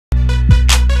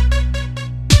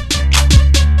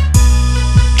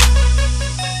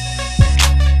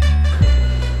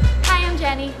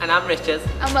And I'm Richard.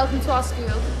 And welcome to our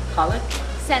school. College?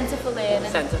 Centre for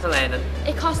Learning. Centre for Learning.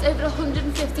 It cost over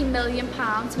 £150 million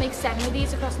to make 7 of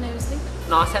these across Knowsley.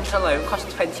 And our centre alone cost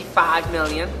 25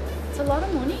 million. It's a lot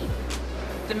of money.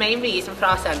 The main reason for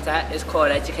our centre is core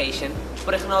education,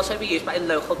 but it can also be used by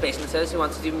local businesses who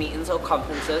want to do meetings or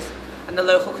conferences, and the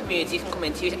local community can come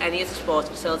in to use any of the sports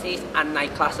facilities and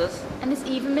night classes. And there's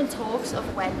even been talks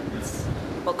of weddings.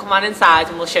 Well, come on inside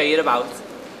and we'll show you about.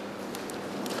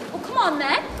 Well, come on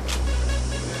then.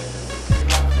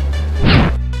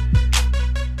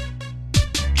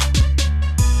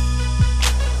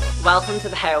 Welcome to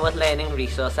the Halewood Learning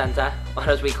Resource Centre, or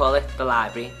as we call it, the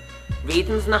library.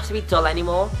 Reading doesn't have to be dull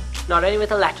anymore. Not only with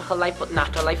electrical light but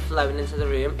natural light flowing into the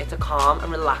room, it's a calm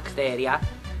and relaxed area.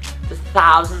 There's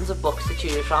thousands of books to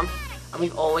choose from, and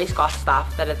we've always got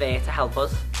staff that are there to help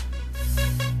us.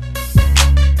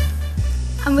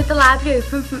 And with the library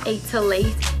open from 8 till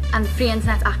late and free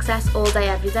internet access all day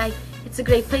every day, it's a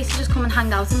great place to just come and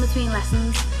hang out in between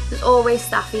lessons. There's always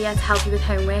staff here to help you with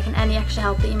homework and any extra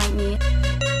help that you might need.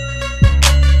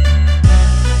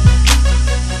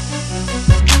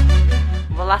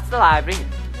 Well, that's the library.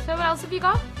 So what else have you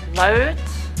got? Loads.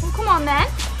 Well, come on then.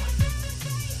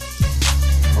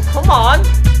 Well, come on.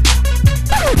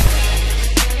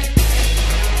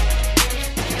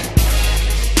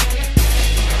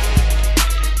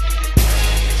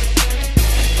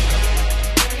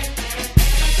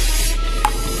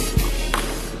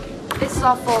 This is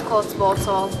our forecourt sports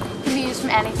hall. It can be used from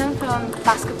anything from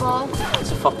basketball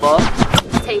to football,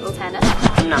 table tennis,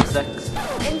 gymnastics,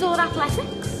 indoor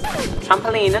athletics,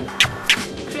 trampolining,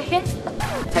 cricket,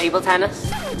 table tennis,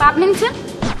 badminton,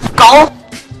 golf.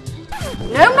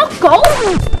 No, not golf!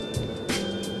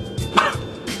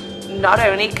 Not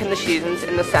only can the students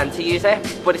in the centre use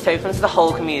it, but it's open to the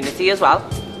whole community as well.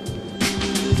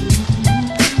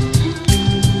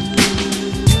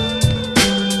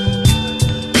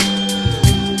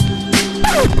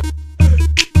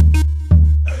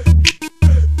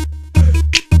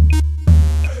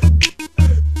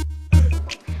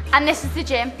 And this is the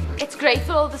gym. It's great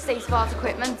for all the state-of-the-art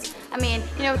equipment. I mean,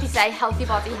 you know what they say, healthy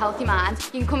body, healthy mind.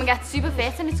 You can come and get super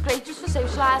fit and it's great just for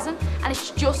socialising, and it's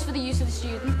just for the use of the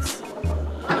students.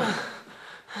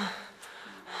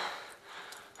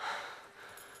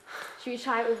 Should we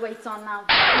try it with weights on now?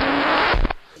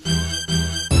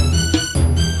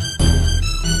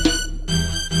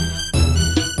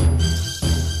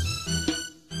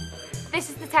 This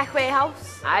is the tech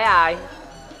warehouse. Aye, aye.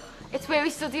 It's where we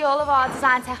study all of our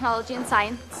design, technology and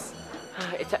science.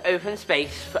 It's an open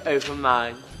space for open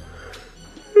minds.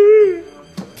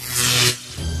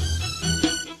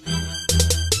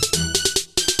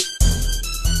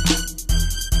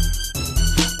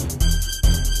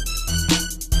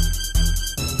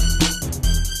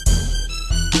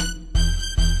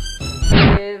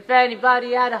 If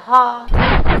anybody had a heart.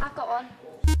 I've got one.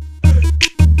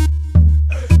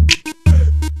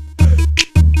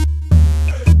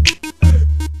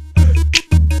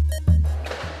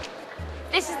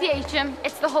 This is the atrium.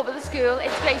 It's the hub of the school.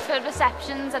 It's great for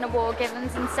receptions and award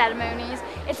givings and ceremonies.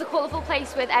 It's a colourful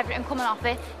place with everything coming off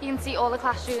it. You can see all the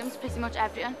classrooms, pretty much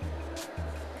everything.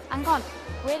 Hang on,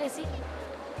 where is he?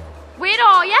 Where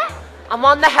are you? I'm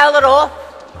on the heller up.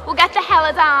 We'll get the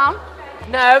heller down.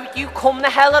 No, you come the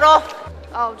heller up.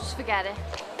 Oh, just forget it.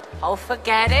 Oh,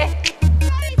 forget it.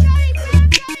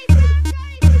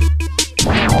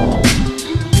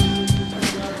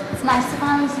 It's nice to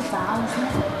finally sit down, isn't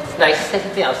it? It's nice to sit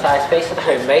at the outside space of the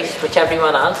home base, which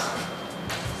everyone has.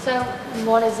 So,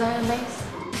 what is a home base?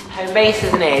 Home base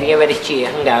is an area where each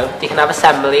year can go. They can have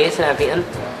assemblies and everything.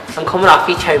 And coming off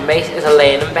each home base is a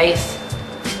learning base.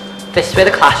 This is where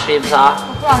the classrooms are.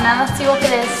 Well, come on then, let's see what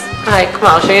it is. Alright, come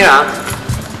on, I'll show you around.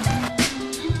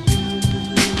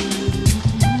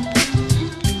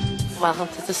 Welcome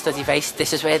to the study base.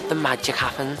 This is where the magic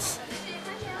happens.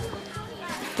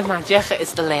 The magic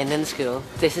is the learning school.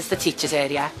 This is the teachers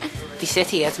area. They sit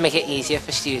here to make it easier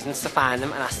for students to find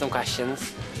them and ask them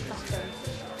questions.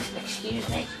 Excuse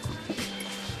me.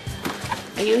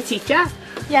 Are you a teacher?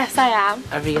 Yes, I am.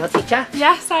 A real teacher?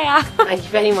 Yes, I am. Thank you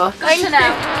very much. Good to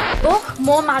know. Look,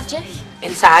 more magic.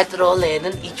 Inside they're all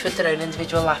learning, each with their own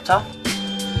individual laptop.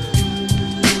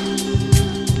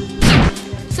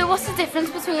 So what's the difference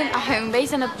between a home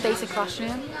base and a basic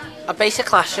classroom? A basic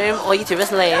classroom, all you do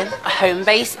is learn. A home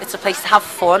base, it's a place to have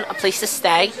fun, a place to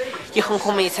stay. You can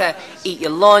come here to eat your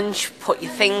lunch, put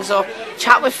your things up,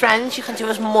 chat with friends. You can do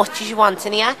as much as you want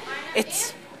in here.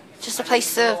 It's just a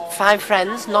place to find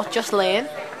friends, not just learn.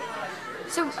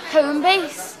 So home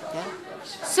base? Yeah.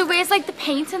 So where's like the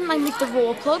paint and like the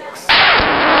wall plugs?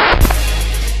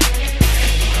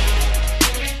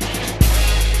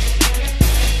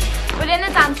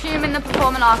 dance room in the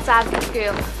performing arts side of the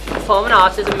school. Performing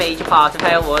arts is a major part of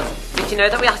Halewood. Did you know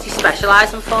that we actually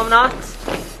specialise in performing arts?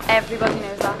 Everybody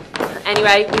knows that.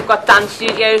 Anyway, we've got dance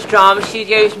studios, drama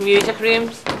studios, music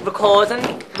rooms,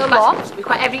 recording. The lot? We've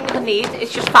got everything you can need.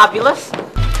 It's just fabulous.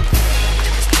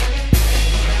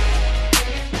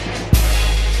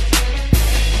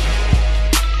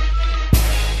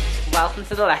 Welcome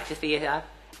to the lecture theatre.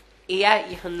 Here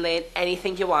you can learn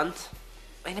anything you want.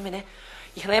 Wait a minute.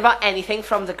 You can learn about anything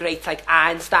from the greats like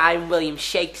Einstein, William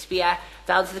Shakespeare,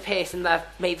 down to the person that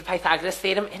made the Pythagoras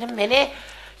theorem. In a minute,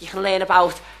 you can learn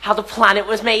about how the planet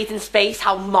was made in space,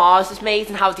 how Mars was made,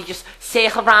 and how they just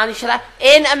circle around each other.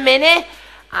 In a minute,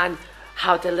 and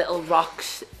how the little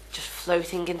rocks just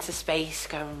floating into space,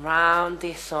 going round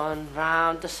the sun,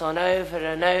 over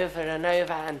and over and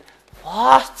over, and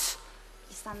what?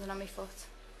 You're standing on my foot.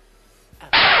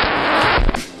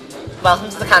 Welcome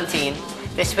to the canteen.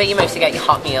 This is where you mostly get your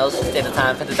hot meals, dinner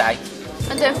time for the day.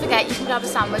 And don't forget, you can grab a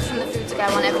sandwich from the food to go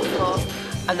on every floor.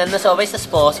 And then there's always the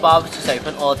sports bar, which is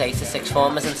open all day to sixth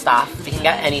formers and staff. They can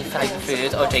get any type of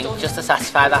food or drink just to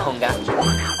satisfy their hunger.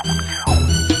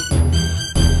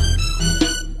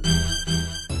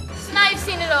 So now you've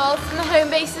seen it all, from the home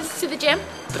bases to the gym.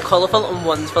 The colourful and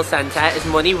wonderful centre is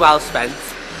money well spent.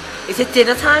 Is it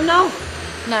dinner time now?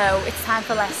 No, it's time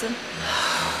for lesson.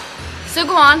 So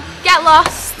go on, get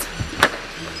lost.